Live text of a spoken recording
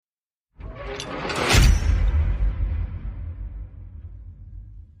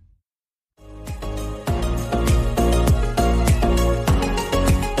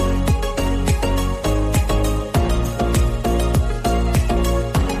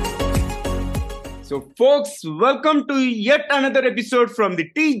So, folks, welcome to yet another episode from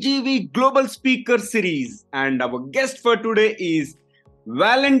the TGV Global Speaker Series. And our guest for today is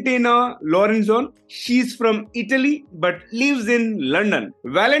Valentina Lorenzon. She's from Italy but lives in London.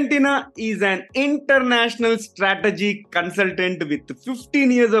 Valentina is an international strategy consultant with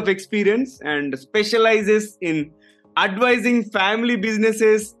 15 years of experience and specializes in advising family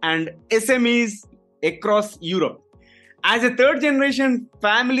businesses and SMEs across Europe. As a third generation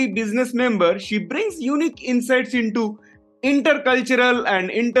family business member, she brings unique insights into intercultural and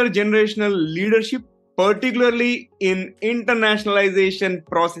intergenerational leadership, particularly in internationalization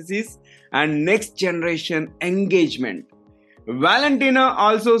processes and next generation engagement. Valentina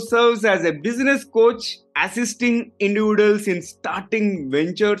also serves as a business coach, assisting individuals in starting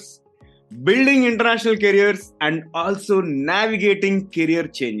ventures, building international careers, and also navigating career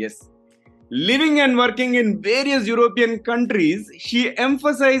changes. Living and working in various European countries, she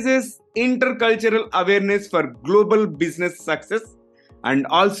emphasizes intercultural awareness for global business success and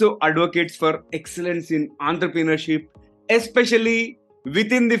also advocates for excellence in entrepreneurship, especially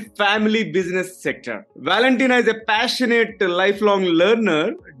within the family business sector. Valentina is a passionate lifelong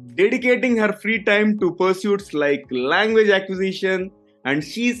learner, dedicating her free time to pursuits like language acquisition, and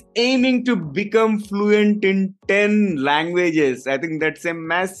she's aiming to become fluent in 10 languages. I think that's a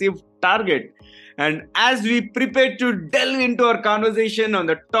massive target. And as we prepare to delve into our conversation on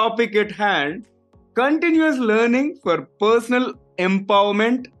the topic at hand, continuous learning for personal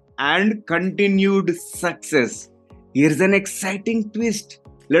empowerment and continued success. Here's an exciting twist.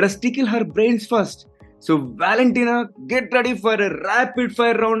 Let us tickle her brains first. So, Valentina, get ready for a rapid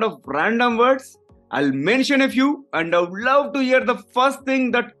fire round of random words. I'll mention a few and I would love to hear the first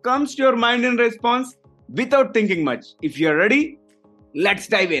thing that comes to your mind in response without thinking much. If you're ready, let's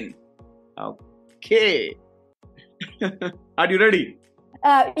dive in. Okay. Are you ready?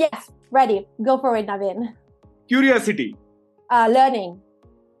 Yes, ready. Go for it, Naveen. Curiosity. Learning.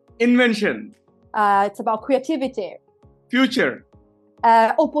 Invention. It's about creativity. Future.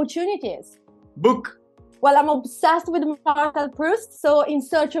 Opportunities. Book. Well, I'm obsessed with Marcel Proust, so In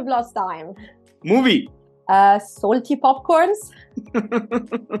Search of Lost Time. Movie. Salty popcorns.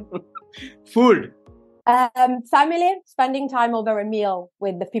 Food. Family, spending time over a meal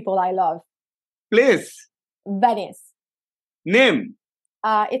with the people I love. Place. Venice. Name.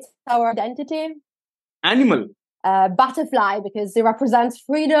 It's our identity. Animal. Butterfly, because it represents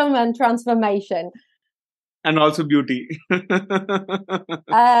freedom and transformation. And also beauty.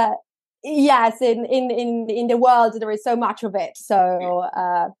 Yes, in the world there is so much of it.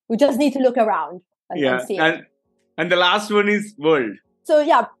 So we just need to look around and see it. And the last one is world. So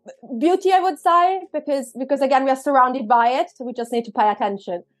yeah, beauty, I would say, because again, we are surrounded by it. So we just need to pay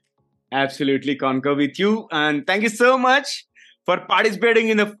attention. Absolutely concur with you. And thank you so much for participating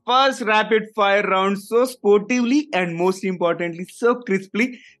in the first rapid fire round so sportively and most importantly, so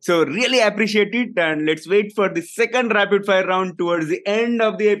crisply. So really appreciate it. And let's wait for the second rapid fire round towards the end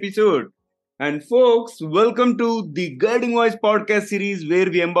of the episode. And folks, welcome to the Guiding Voice podcast series where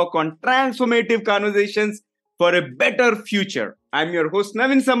we embark on transformative conversations for a better future. I'm your host,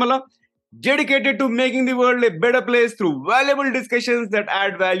 Naveen Samala, dedicated to making the world a better place through valuable discussions that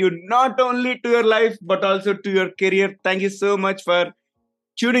add value not only to your life but also to your career. Thank you so much for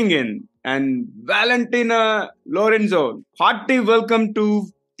tuning in. And Valentina Lorenzon, hearty welcome to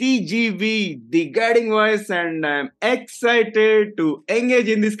TGV, the Guiding Voice, and I'm excited to engage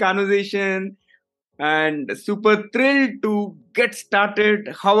in this conversation and super thrilled to get started.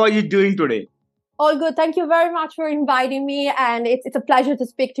 How are you doing today? All good. Thank you very much for inviting me. And it's a pleasure to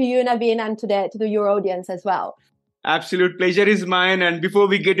speak to you, Naveen, and to your audience as well. Absolute pleasure is mine. And before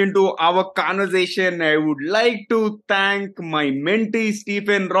we get into our conversation, I would like to thank my mentee,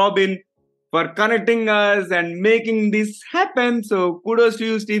 Stephen Robin, for connecting us and making this happen. So kudos to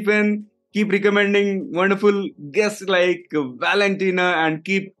you, Stephen. Keep recommending wonderful guests like Valentina and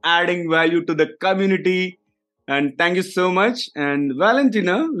keep adding value to the community. And thank you so much. And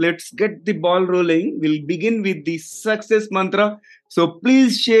Valentina, let's get the ball rolling. We'll begin with the success mantra. So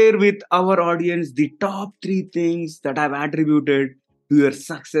please share with our audience the top 3 things that I've attributed to your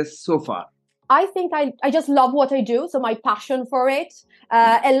success so far. I think I just love what I do. So my passion for it,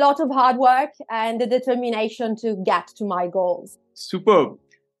 a lot of hard work and the determination to get to my goals. Superb.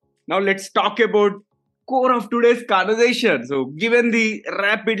 Now let's talk about core of today's conversation. So given the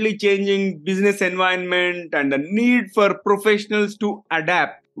rapidly changing business environment and the need for professionals to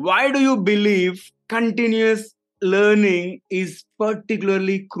adapt, why do you believe continuous learning is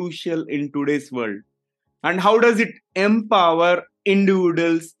particularly crucial in today's world? And how does it empower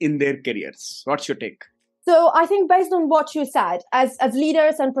individuals in their careers? What's your take? So I think based on what you said, as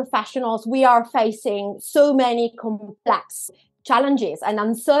leaders and professionals, we are facing so many complex challenges and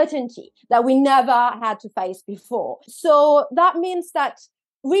uncertainty that we never had to face before. So that means that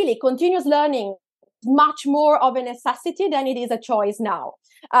really continuous learning is much more of a necessity than it is a choice now.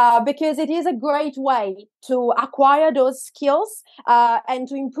 Because it is a great way to acquire those skills and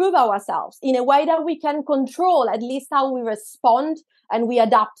to improve ourselves in a way that we can control at least how we respond and we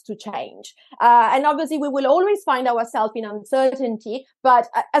adapt to change. And obviously, we will always find ourselves in uncertainty, but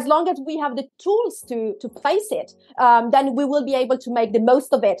as long as we have the tools to face it, then we will be able to make the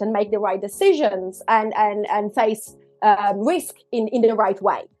most of it and make the right decisions and face risk in the right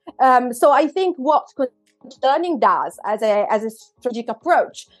way. So I think what learning does as a strategic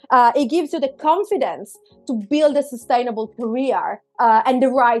approach, it gives you the confidence to build a sustainable career and the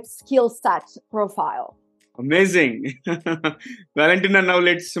right skill set profile. Amazing. Valentina, now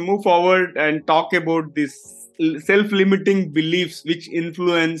let's move forward and talk about these self-limiting beliefs which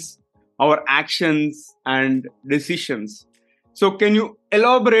influence our actions and decisions. So can you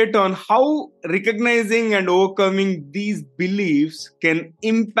elaborate on how recognizing and overcoming these beliefs can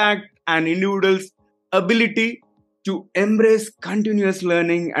impact an individual's ability to embrace continuous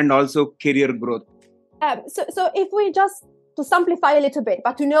learning and also career growth? So if we just to simplify a little bit,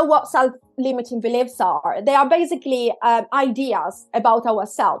 but to know what self-limiting beliefs are, they are basically ideas about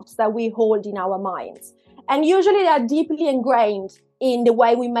ourselves that we hold in our minds. And usually they are deeply ingrained in the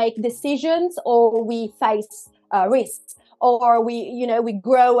way we make decisions or we face risks or we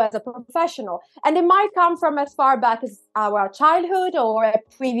grow as a professional. And it might come from as far back as our childhood or a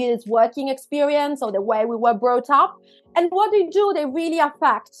previous working experience or the way we were brought up. And what they do, they really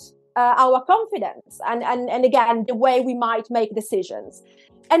affect our confidence and again, the way we might make decisions.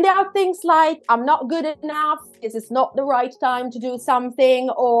 And there are things like, I'm not good enough, this is not the right time to do something,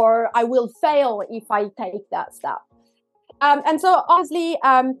 or I will fail if I take that step. And so obviously,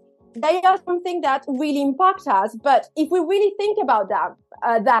 they are something that really impact us. But if we really think about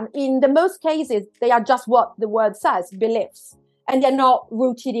them, in the most cases, they are just what the word says, beliefs, and they're not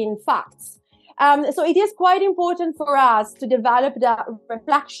rooted in facts. So it is quite important for us to develop that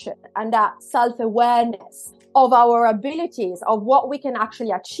reflection and that self-awareness of our abilities, of what we can actually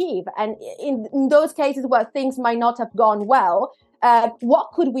achieve. And in those cases where things might not have gone well,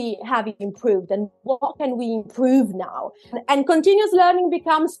 what could we have improved and what can we improve now? And continuous learning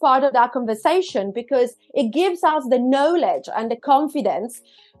becomes part of that conversation because it gives us the knowledge and the confidence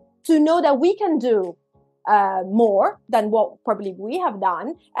to know that we can do more than what probably we have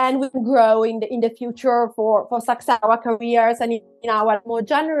done, and we can grow in the future for success, our careers, and in our more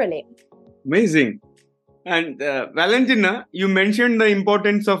generally. Amazing. And Valentina, you mentioned the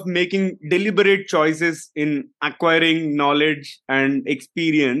importance of making deliberate choices in acquiring knowledge and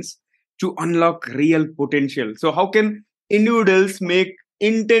experience to unlock real potential. So how can individuals make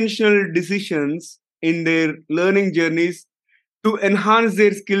intentional decisions in their learning journeys to enhance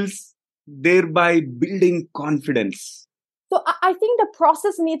their skills, thereby building confidence? So I think the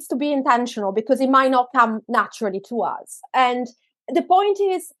process needs to be intentional because it might not come naturally to us. And the point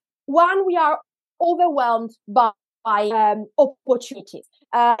is, one, we are overwhelmed by opportunities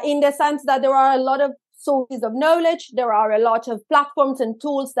in the sense that there are a lot of sources of knowledge, there are a lot of platforms and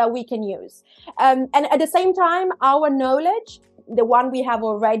tools that we can use. And at the same time, our knowledge, the one we have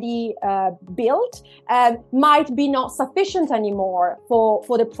already built, might be not sufficient anymore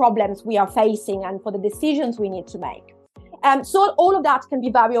for the problems we are facing and for the decisions we need to make. So all of that can be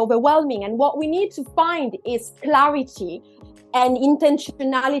very overwhelming. And what we need to find is clarity and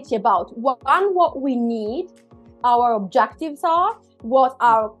intentionality about what we need, our objectives are, what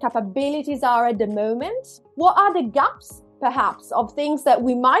our capabilities are at the moment, what are the gaps perhaps of things that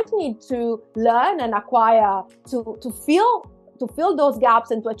we might need to learn and acquire to fill those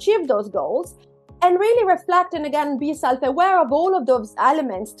gaps and to achieve those goals, and really reflect and again be self-aware of all of those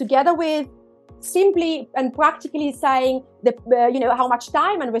elements together with simply and practically saying how much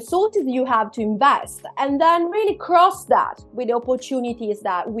time and resources you have to invest, and then really cross that with the opportunities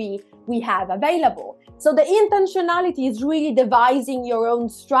that we have available. So the intentionality is really devising your own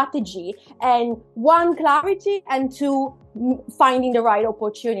strategy, and one, clarity, and two, finding the right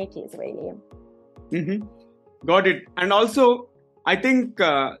opportunities really. Mm-hmm. Got it. And also I think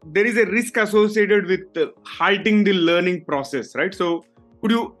there is a risk associated with halting the learning process, right? So could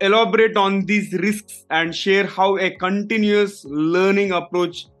you elaborate on these risks and share how a continuous learning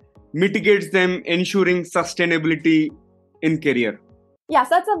approach mitigates them, ensuring sustainability in career? Yes,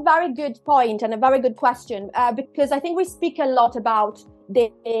 that's a very good point and a very good question, because I think we speak a lot about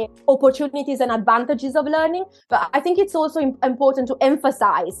the opportunities and advantages of learning, but I think it's also important to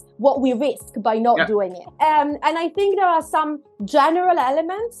emphasize what we risk by not doing it. And I think there are some general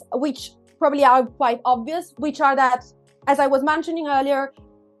elements which probably are quite obvious, which are that, as I was mentioning earlier,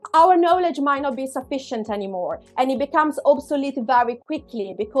 our knowledge might not be sufficient anymore, and it becomes obsolete very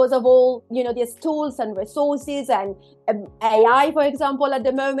quickly because of all, these tools and resources and AI, for example, at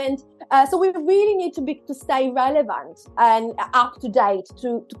the moment. So we really need to stay relevant and up to date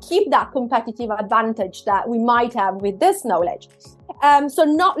to keep that competitive advantage that we might have with this knowledge. So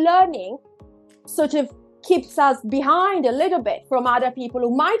not learning sort of keeps us behind a little bit from other people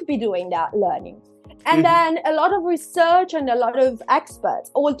who might be doing that learning. And then a lot of research and a lot of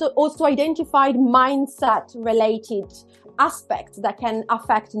experts also identified mindset-related aspects that can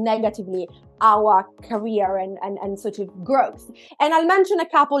affect negatively our career and sort of growth. And I'll mention a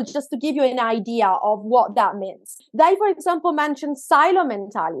couple just to give you an idea of what that means. They, for example, mentioned silo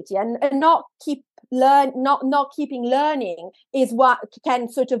mentality and not keeping learning is what can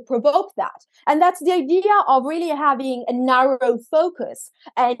sort of provoke that. And that's the idea of really having a narrow focus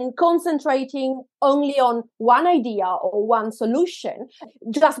and concentrating only on one idea or one solution,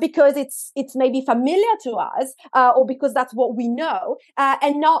 just because it's maybe familiar to us, or because that's what we know,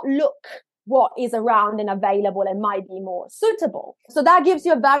 and not look what is around and available and might be more suitable. So that gives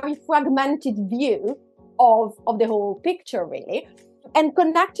you a very fragmented view of the whole picture, really. And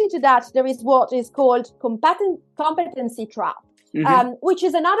connected to that, there is what is called competency trap, which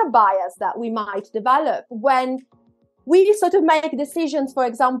is another bias that we might develop when we sort of make decisions, for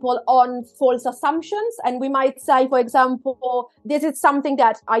example, on false assumptions. And we might say, for example, this is something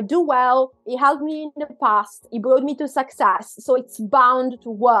that I do well. It helped me in the past. It brought me to success. So it's bound to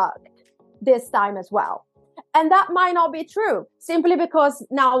work this time as well. And that might not be true, simply because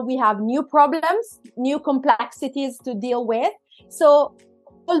now we have new problems, new complexities to deal with. So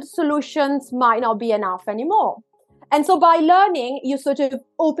old solutions might not be enough anymore. And so by learning, you sort of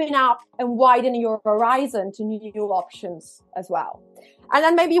open up and widen your horizon to new options as well. And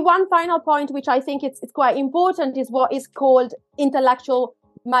then maybe one final point, which I think it's quite important, is what is called intellectual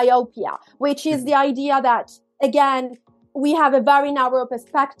myopia, which is the idea that, again, we have a very narrow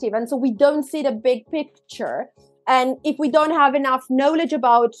perspective. And so we don't see the big picture. And if we don't have enough knowledge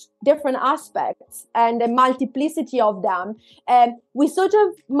about different aspects and the multiplicity of them, we sort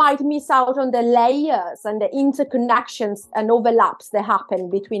of might miss out on the layers and the interconnections and overlaps that happen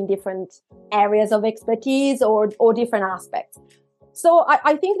between different areas of expertise or different aspects. So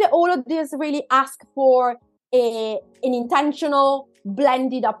I think that all of this really ask for an intentional,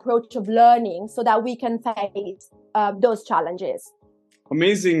 blended approach of learning so that we can face those challenges.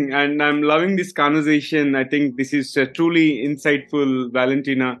 Amazing. And I'm loving this conversation. I think this is truly insightful,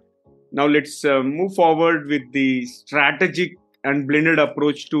 Valentina. Now let's move forward with the strategic and blended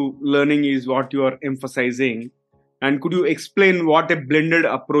approach to learning is what you are emphasizing. And could you explain what a blended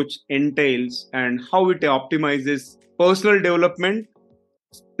approach entails and how it optimizes personal development,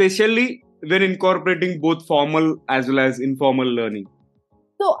 especially when incorporating both formal as well as informal learning?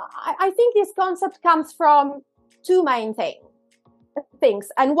 So I think this concept comes from two main things.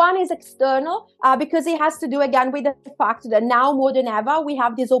 And one is external, because it has to do again with the fact that now more than ever, we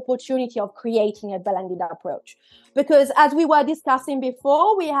have this opportunity of creating a blended approach. Because as we were discussing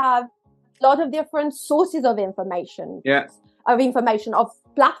before, we have a lot of different sources of information, of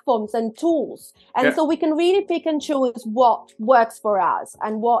platforms and tools. And so we can really pick and choose what works for us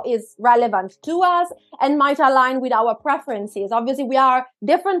and what is relevant to us and might align with our preferences. Obviously, we are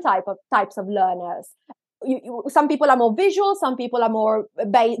different types of learners. Some people are more visual, some people are more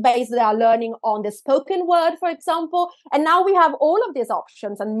based, they are learning on the spoken word, for example. And now we have all of these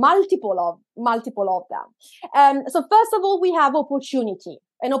options and multiple of them. So first of all, we have an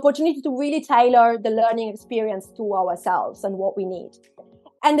opportunity to really tailor the learning experience to ourselves and what we need.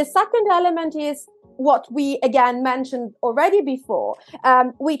 And the second element is what we again mentioned already before,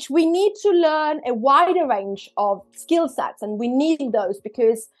 which we need to learn a wider range of skill sets. And we need those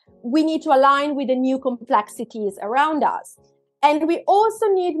because we need to align with the new complexities around us. And we also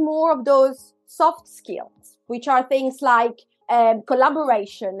need more of those soft skills, which are things like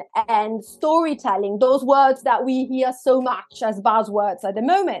collaboration and storytelling, those words that we hear so much as buzzwords at the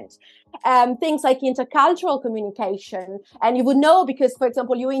moment. Things like intercultural communication. And you would know because, for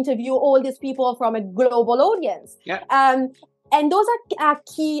example, you interview all these people from a global audience. And those are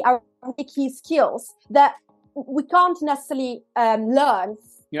key skills that we can't necessarily learn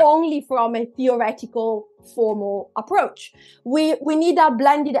only from a theoretical formal approach. We need a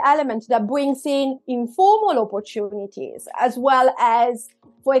blended element that brings in informal opportunities as well as,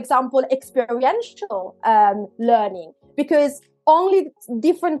 for example, experiential learning, because only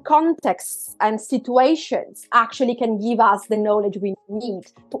different contexts and situations actually can give us the knowledge we need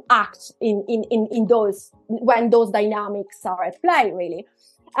to act in those, when those dynamics are at play, really.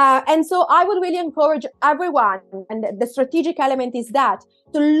 And so I would really encourage everyone, and the strategic element is that,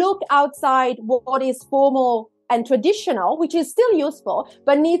 to look outside what is formal and traditional, which is still useful,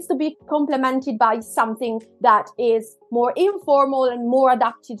 but needs to be complemented by something that is more informal and more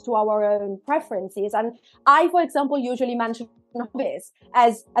adapted to our own preferences. And I, for example, usually mention hobbies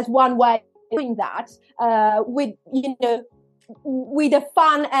as one way of doing that, with a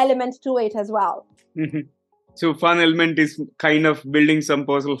fun element to it as well. So fun element is kind of building some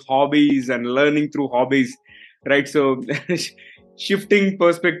personal hobbies and learning through hobbies, right? So shifting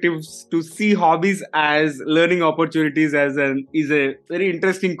perspectives to see hobbies as learning opportunities is a very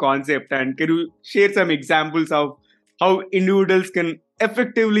interesting concept. And can you share some examples of how individuals can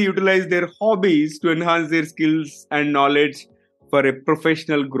effectively utilize their hobbies to enhance their skills and knowledge for a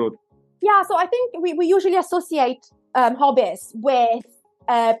professional growth? Yeah, so I think we usually associate hobbies with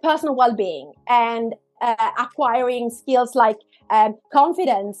personal well-being and acquiring skills like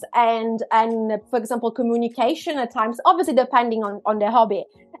confidence and for example communication at times, obviously depending on the hobby,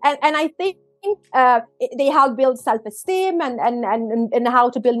 and I think they help build self-esteem and how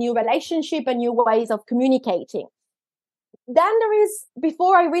to build new relationship and new ways of communicating. Then there is,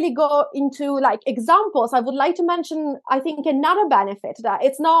 before I really go into like examples, I would like to mention, I think, another benefit that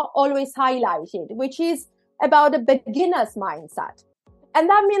it's not always highlighted, which is about a beginner's mindset. And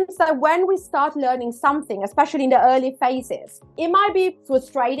that means that when we start learning something, especially in the early phases, it might be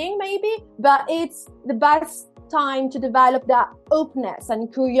frustrating maybe, but it's the best time to develop that openness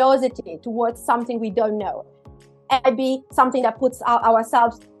and curiosity towards something we don't know. It might be something that puts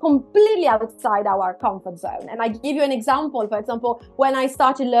ourselves completely outside our comfort zone. And I give you an example. For example, when I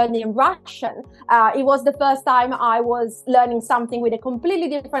started learning Russian, it was the first time I was learning something with a completely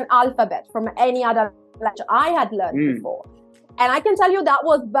different alphabet from any other language I had learned before. And I can tell you that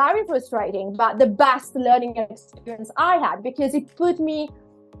was very frustrating, but the best learning experience I had, because it put me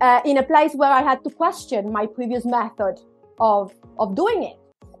in a place where I had to question my previous method of doing it.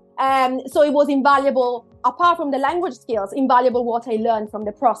 So it was invaluable, apart from the language skills, invaluable what I learned from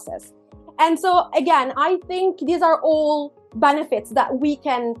the process. And so again, I think these are all benefits that we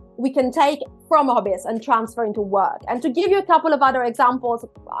can take from hobbies and transfer into work. And to give you a couple of other examples,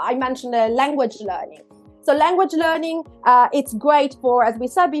 I mentioned language learning. So language learning, it's great for, as we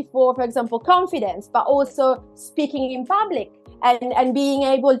said before, for example, confidence, but also speaking in public and being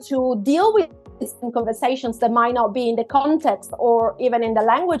able to deal with conversations that might not be in the context or even in the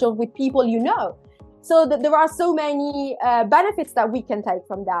language or with people you know. So there are so many benefits that we can take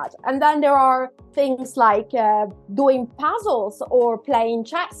from that. And then there are things like doing puzzles or playing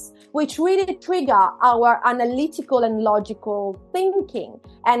chess, which really trigger our analytical and logical thinking,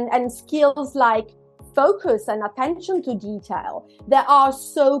 and skills like focus and attention to detail that are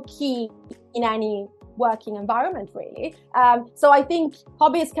so key in any working environment, really. So I think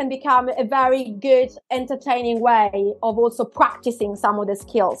hobbies can become a very good, entertaining way of also practicing some of the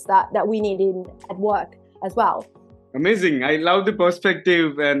skills that we need at work as well. Amazing. I love the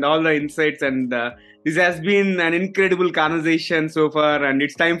perspective and all the insights, and this has been an incredible conversation so far, and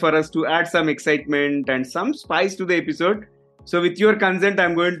it's time for us to add some excitement and some spice to the episode. So with your consent,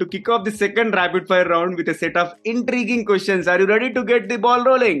 I'm going to kick off the second rapid fire round with a set of intriguing questions. Are you ready to get the ball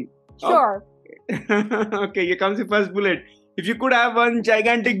rolling? Sure. Okay, here comes the first bullet. If you could have one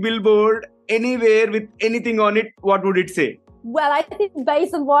gigantic billboard anywhere with anything on it, what would it say? Well, I think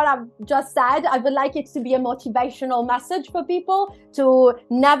based on what I've just said, I would like it to be a motivational message for people to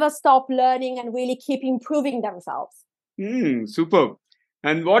never stop learning and really keep improving themselves. Superb.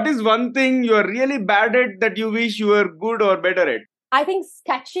 And what is one thing you are really bad at that you wish you were good or better at? I think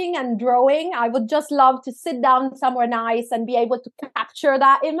sketching and drawing. I would just love to sit down somewhere nice and be able to capture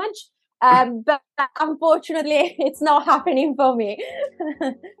that image. But unfortunately, it's not happening for me.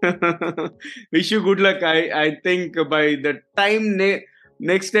 Wish you good luck. I think by the time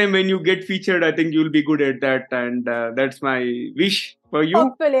next time when you get featured, I think you'll be good at that. And that's my wish for you.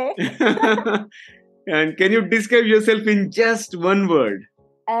 Hopefully. And can you describe yourself in just one word?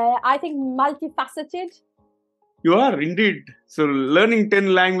 I think multifaceted. You are indeed. So learning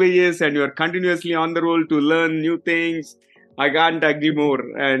 10 languages and you are continuously on the roll to learn new things. I can't agree more.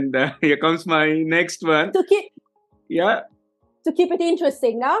 And here comes my next one. To keep... Yeah. to keep it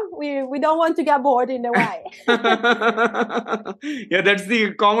interesting. No, we don't want to get bored in a way. Yeah, that's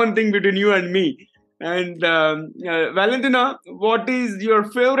the common thing between you and me. And Valentina, what is your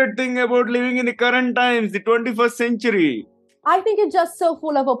favorite thing about living in the current times, the 21st century? I think it's just so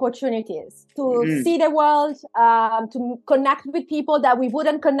full of opportunities to see the world, to connect with people that we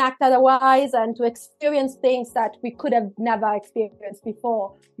wouldn't connect otherwise, and to experience things that we could have never experienced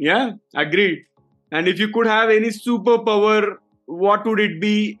before. Yeah, agreed. And if you could have any superpower, what would it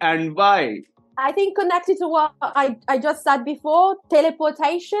be and why? I think connected to what I just said before,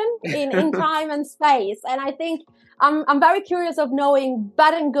 teleportation in time and space. And I think I'm very curious of knowing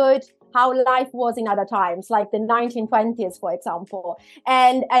bad and good how life was in other times, like the 1920s, for example,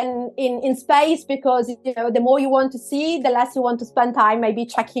 and in space, because the more you want to see, the less you want to spend time maybe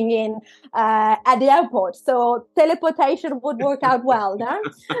checking in at the airport. So teleportation would work out well, no?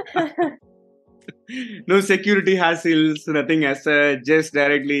 No security hassles, nothing as such, just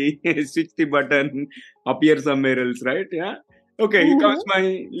directly switch the button, appear somewhere else, right? Yeah. Okay, here comes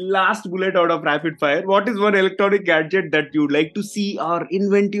my last bullet out of rapid fire. What is one electronic gadget that you'd like to see or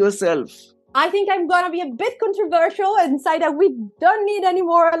invent yourself? I think I'm going to be a bit controversial and say that we don't need any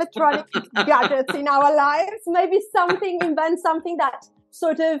more electronic gadgets in our lives. Maybe invent something that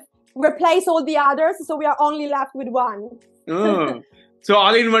sort of replace all the others, so we are only left with one. Oh. So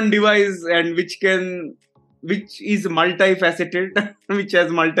all-in-one device, and which is multifaceted, which has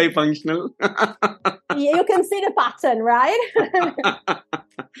multifunctional. You can see the pattern, right?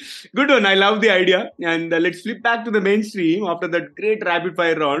 Good one. I love the idea. And let's flip back to the mainstream after that great rapid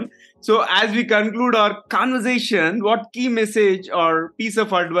fire round. So as we conclude our conversation, what key message or piece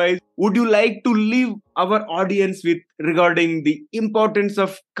of advice would you like to leave our audience with regarding the importance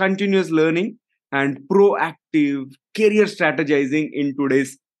of continuous learning and proactive career strategizing in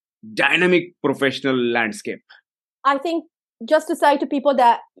today's dynamic professional landscape? I think just to say to people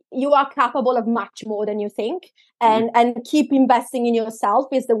that you are capable of much more than you think, and keep investing in yourself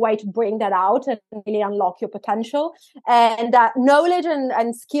is the way to bring that out and really unlock your potential. And that knowledge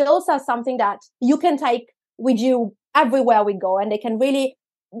and skills are something that you can take with you everywhere we go, and they can really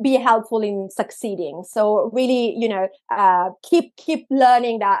be helpful in succeeding. So really, keep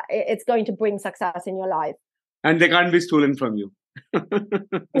learning that it's going to bring success in your life. And they can't be stolen from you.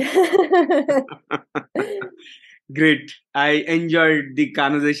 Great. I enjoyed the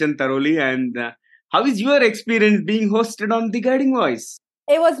conversation thoroughly. And how is your experience being hosted on The Guiding Voice?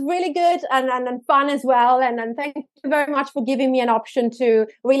 It was really good and fun as well. And thank you very much for giving me an option to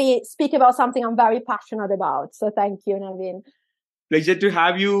really speak about something I'm very passionate about. So thank you, Naveen. Pleasure to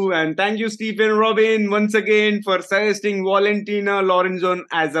have you. And thank you, Stephen Robin, once again for suggesting Valentina Lorenzon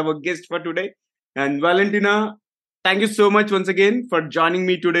as our guest for today. And Valentina, thank you so much once again for joining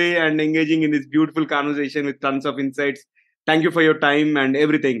me today and engaging in this beautiful conversation with tons of insights. Thank you for your time and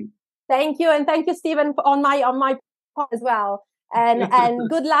everything. Thank you. And thank you, Stephen, on my part as well. And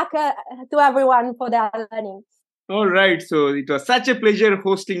good luck to everyone for their learning. All right. So it was such a pleasure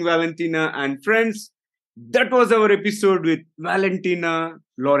hosting Valentina and friends. That was our episode with Valentina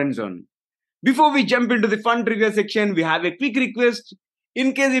Lorenzon. Before we jump into the fun trivia section, we have a quick request.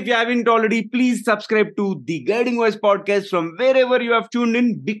 In case if you haven't already, please subscribe to the Guiding Voice podcast from wherever you have tuned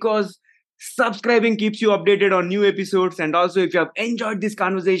in, because subscribing keeps you updated on new episodes. And also, if you have enjoyed this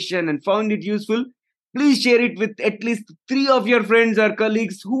conversation and found it useful, please share it with at least 3 of your friends or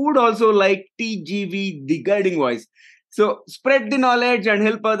colleagues who would also like TGV, the Guiding Voice. So spread the knowledge and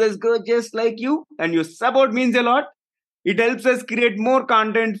help others grow just like you. And your support means a lot. It helps us create more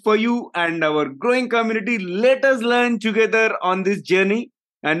content for you and our growing community. Let us learn together on this journey.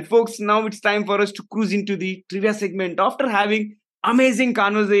 And folks, now it's time for us to cruise into the trivia segment. After having amazing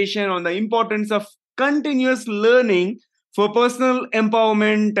conversation on the importance of continuous learning for personal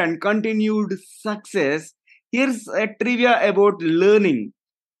empowerment and continued success, here's a trivia about learning.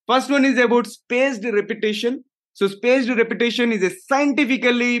 First one is about spaced repetition. So spaced repetition is a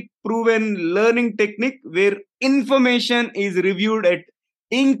scientifically proven learning technique where information is reviewed at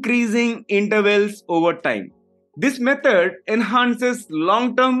increasing intervals over time. This method enhances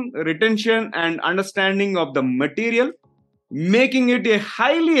long-term retention and understanding of the material, making it a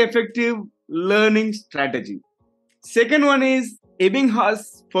highly effective learning strategy. Second one is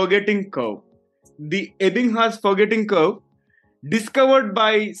Ebbinghaus forgetting curve. The Ebbinghaus forgetting curve, discovered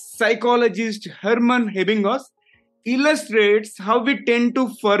by psychologist Hermann Ebbinghaus, illustrates how we tend to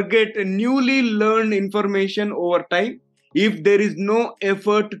forget newly learned information over time if there is no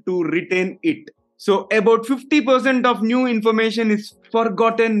effort to retain it. So about 50% of new information is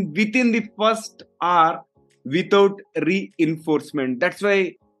forgotten within the first hour without reinforcement. That's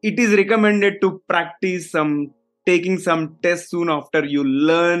why it is recommended to practice some taking some tests soon after you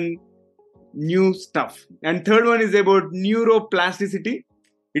learn new stuff. And third one is about neuroplasticity.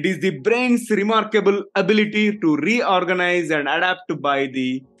 It is the brain's remarkable ability to reorganize and adapt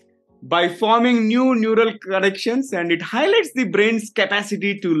by forming new neural connections, and it highlights the brain's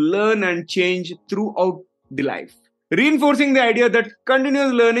capacity to learn and change throughout the life, reinforcing the idea that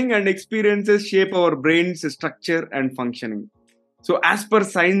continuous learning and experiences shape our brain's structure and functioning. So as per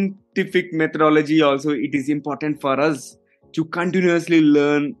scientific methodology also, it is important for us to continuously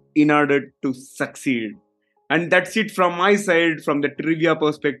learn in order to succeed. And that's it from my side, from the trivia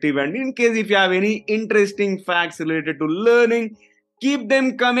perspective. And in case if you have any interesting facts related to learning, keep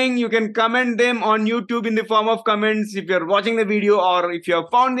them coming. You can comment them on YouTube in the form of comments. If you're watching the video or if you have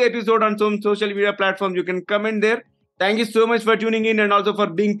found the episode on some social media platforms, you can comment there. Thank you so much for tuning in and also for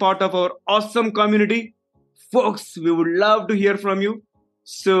being part of our awesome community. Folks, we would love to hear from you.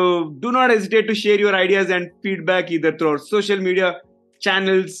 So do not hesitate to share your ideas and feedback either through our social media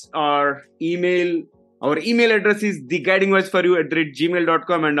channels or email. Our email address is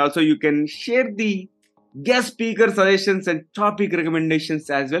theguidingvoiceforyou@gmail.com, and also you can share the guest speaker suggestions and topic recommendations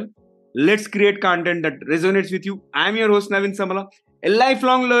as well. Let's create content that resonates with you. I'm your host Navin Samala, a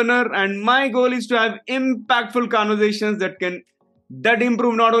lifelong learner, and my goal is to have impactful conversations that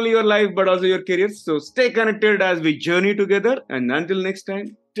improve not only your life but also your career. So stay connected as we journey together, and until next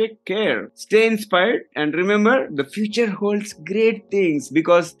time, take care, stay inspired, and remember, the future holds great things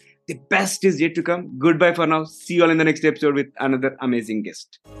because the best is yet to come. Goodbye for now. See you all in the next episode with another amazing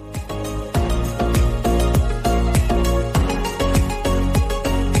guest.